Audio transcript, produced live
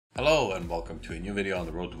Hello and welcome to a new video on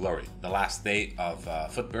the road to glory. The last day of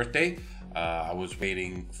FUT Birthday. I was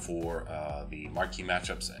waiting for the marquee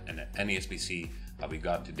matchups and any SBC that we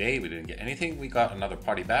got today. We didn't get anything. We got another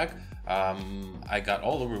party bag. I got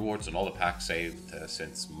all the rewards and all the packs saved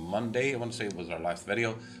since Monday. I want to say it was our last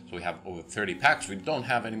video. So we have over 30 packs. We don't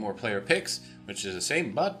have any more player picks, which is the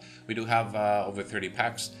same, but we do have over 30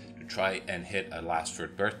 packs to try and hit a last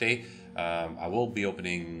FUT Birthday. I will be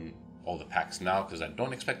opening all the packs now because I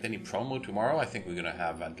don't expect any promo tomorrow. I think we're gonna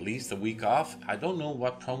have at least a week off. I don't know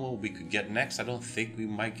what promo we could get next. I don't think we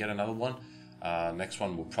might get another one. Next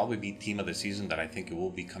one will probably be team of the season, that I think it will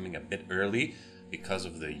be coming a bit early because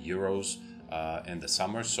of the Euros in the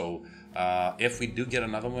summer. So if we do get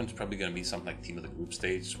another one, it's probably gonna be something like team of the group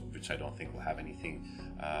stage, which I don't think will have anything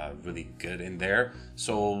really good in there.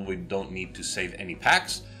 So we don't need to save any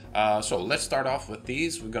packs. So let's start off with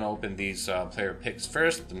these. We're going to open these player picks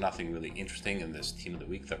first. Nothing really interesting in this team of the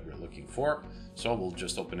week that we're looking for. So we'll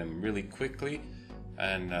just open them really quickly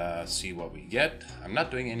and see what we get. I'm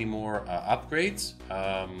not doing any more upgrades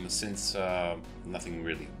since nothing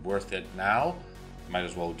really worth it now. Might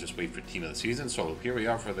as well just wait for team of the season. So here we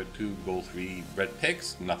are for the 2 gold 3 red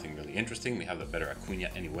picks. Nothing really interesting. We have the better Acuna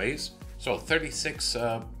anyways. So 36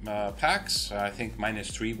 packs, I think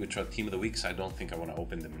 -3, which are team of the week, so I don't think I want to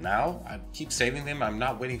open them now. I keep saving them. I'm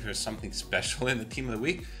not waiting for something special in the team of the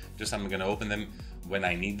week. Just I'm going to open them when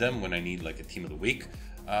I need them, when I need like a team of the week.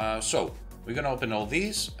 So we're going to open all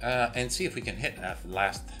these and see if we can hit at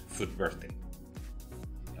last FUT Birthday.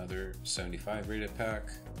 Another 75 rated pack.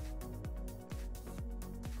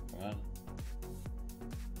 Come on.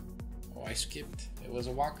 Oh, I skipped. It was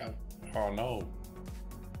a walkout. Oh no.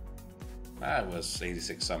 That was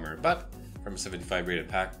 86 summer, but from a 75 rated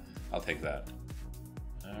pack, I'll take that.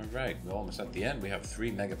 Alright, we're almost at the end. We have 3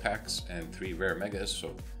 mega packs and 3 rare megas,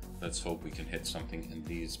 so let's hope we can hit something in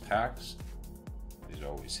these packs. These are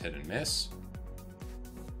always hit and miss.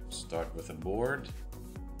 Start with a board.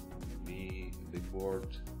 Maybe a big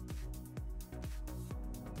board.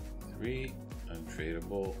 3,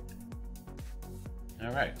 untradeable.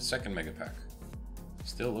 Alright, second mega pack.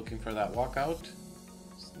 Still looking for that walkout.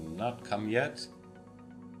 Not come yet.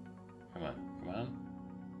 Come on, come on.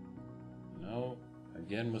 No.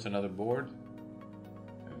 Again with another board.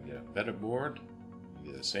 Can we get a better board?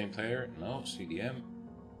 Get the same player? No. CDM?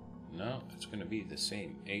 No. It's going to be the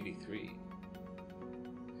same. 83.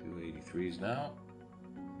 2 83s now.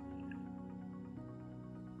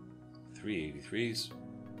 3 83s.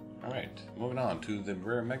 Alright, moving on to the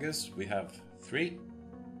rare megas. We have 3.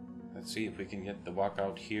 Let's see if we can get the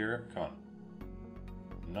walkout here. Come on.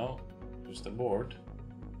 No, just a board.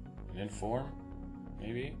 An inform,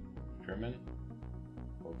 maybe. German.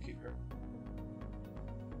 Goalkeeper.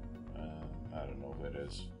 I don't know who it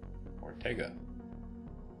is. Ortega.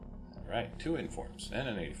 Alright, 2 informs and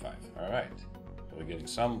an 85. Alright. So we're getting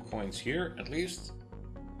some coins here at least.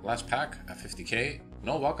 Last pack at 50k.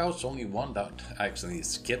 No walkouts, only one that I actually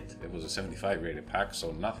skipped. It was a 75 rated pack,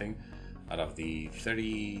 so nothing out of the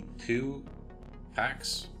 32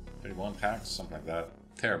 packs. 31 packs, something like that.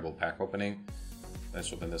 Terrible pack opening.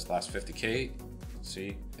 Let's open this last 50k.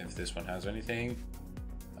 See if this one has anything.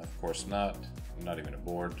 Of course not. Not even a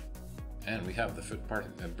board. And we have the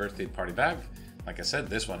FUT Birthday party bag. Like I said,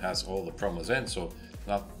 this one has all the promos in, so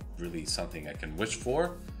not really something I can wish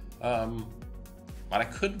for. What I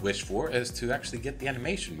could wish for is to actually get the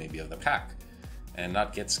animation maybe of the pack and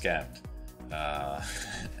not get scammed.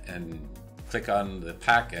 And click on the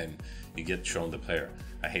pack and you get shown the player.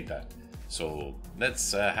 I hate that. So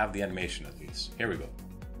let's have the animation at least. Here we go.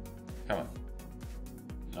 Come on.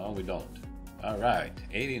 No, we don't. Alright,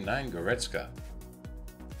 89 Goretzka.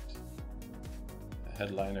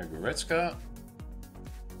 Headliner Goretzka.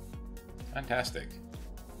 Fantastic.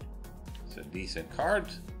 It's a decent card.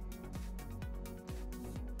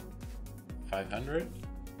 500.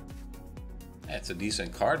 It's a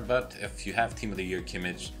decent card, but if you have Team of the Year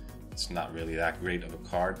Kimmich, it's not really that great of a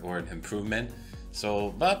card or an improvement.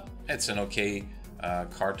 So, but it's an okay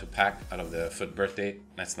card to pack out of the FUT Birthday.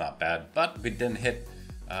 That's not bad, but we didn't hit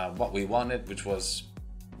what we wanted, which was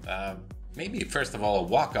maybe first of all a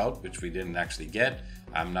walkout, which we didn't actually get.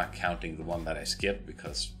 I'm not counting the one that I skipped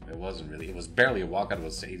because it was barely a walkout. It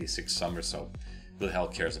was 86 summer, so who the hell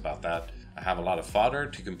cares about that? I have a lot of fodder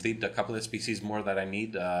to complete a couple of SBCs more that I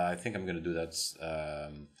need. I think I'm going to do that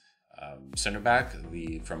center back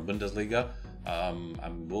from Bundesliga. I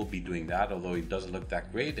will be doing that, although he doesn't look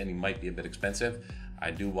that great and he might be a bit expensive.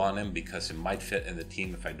 I do want him because it might fit in the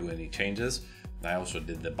team if I do any changes. I also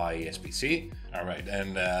did the buy SBC. All right,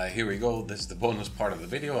 and here we go. This is the bonus part of the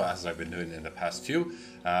video, as I've been doing in the past few.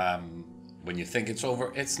 when you think it's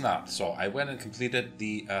over, it's not. So I went and completed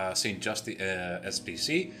the St. Justi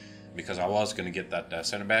SBC because I was going to get that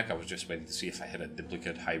center back. I was just waiting to see if I had a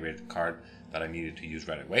duplicate high-rated card that I needed to use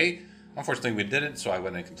right away. Unfortunately, we didn't, so I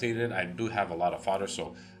went and completed it. I do have a lot of fodder,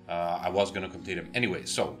 so I was going to complete them anyway.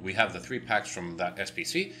 So we have the 3 packs from that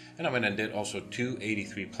SBC, and I went and did also 2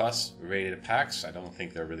 83 plus rated packs. I don't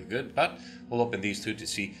think they're really good, but we'll open these 2 to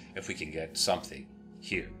see if we can get something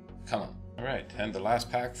here. Come on. All right, and the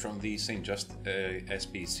last pack from the St. Just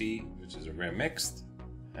SBC, which is a rare mixed,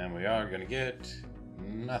 and we are going to get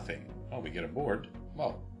nothing. Oh, we get a board.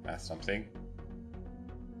 Well, that's something.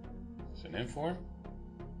 It's an inform.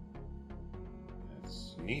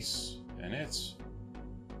 It's Nice, and it's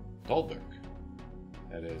Dolberg.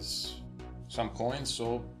 That is some coins,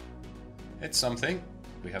 so it's something.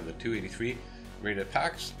 We have the 283 rated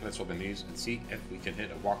packs. Let's open these and see if we can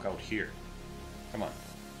hit a walkout here. Come on.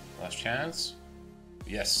 Last chance.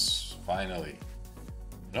 Yes, finally.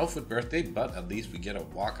 No FUT Birthday, but at least we get a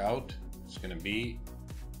walkout. It's going to be...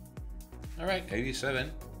 Alright,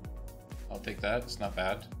 87. I'll take that. It's not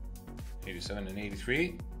bad. 87 and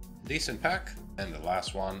 83. Decent pack. And the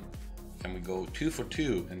last one. Can we go 2 for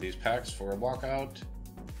 2 in these packs for a walkout?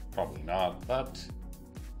 Probably not, but...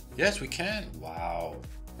 Yes, we can. Wow.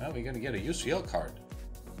 Well, we're going to get a UCL card.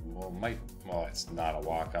 Well, it's not a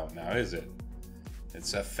walkout now, is it?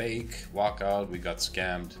 It's a fake walkout. We got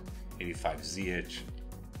scammed. 85 ZH.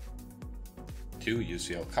 2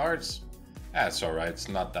 UCL cards. That's alright. It's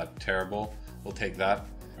not that terrible. We'll take that.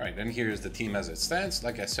 Alright, and here's the team as it stands.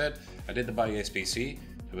 Like I said, I did the buy SBC.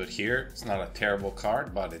 But here, it's not a terrible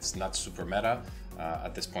card, but it's not super meta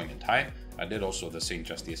at this point in time. I did also the St.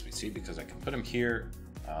 Just SBC because I can put him here.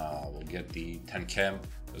 We'll get the 10 chem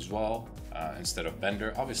as well instead of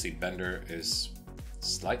Bender. Obviously, Bender is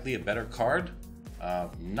slightly a better card.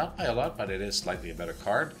 Not by a lot, but it is slightly a better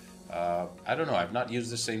card. I don't know, I've not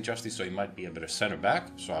used the St. Justi, so he might be a better center back,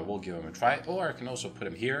 so I will give him a try. Or I can also put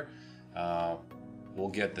him here. We'll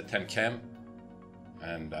get the 10 chem,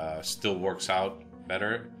 and still works out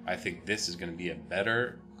better. I think this is going to be a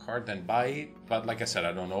better card than Bai, but like I said,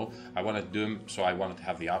 I don't know. I want to do him, so I wanted to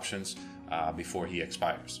have the options before he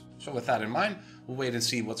expires. So with that in mind, we'll wait and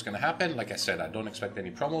see what's going to happen. Like I said, I don't expect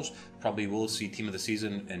any promos. Probably will see Team of the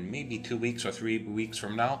Season in maybe 2 weeks or 3 weeks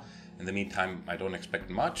from now. In the meantime, I don't expect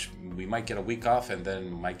much. We might get a week off and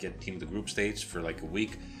then might get Team of the Group Stage for like a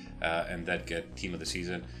week and then get Team of the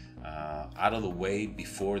Season out of the way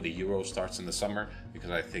before the Euro starts in the summer,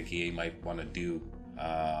 because I think EA might want to do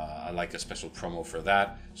like a special promo for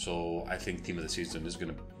that. So I think Team of the Season is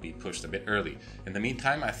going to be pushed a bit early. In the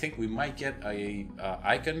meantime, I think we might get a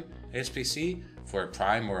ICON SBC for a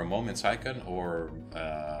Prime or a Moments Icon, or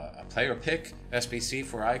a player pick SBC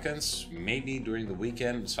for icons, maybe during the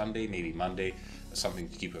weekend, Sunday, maybe Monday, something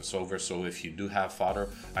to keep us over. So if you do have fodder,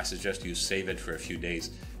 I suggest you save it for a few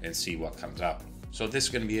days and see what comes out. So this is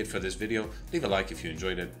going to be it for this video. Leave a like if you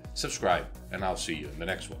enjoyed it, subscribe, and I'll see you in the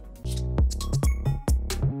next one.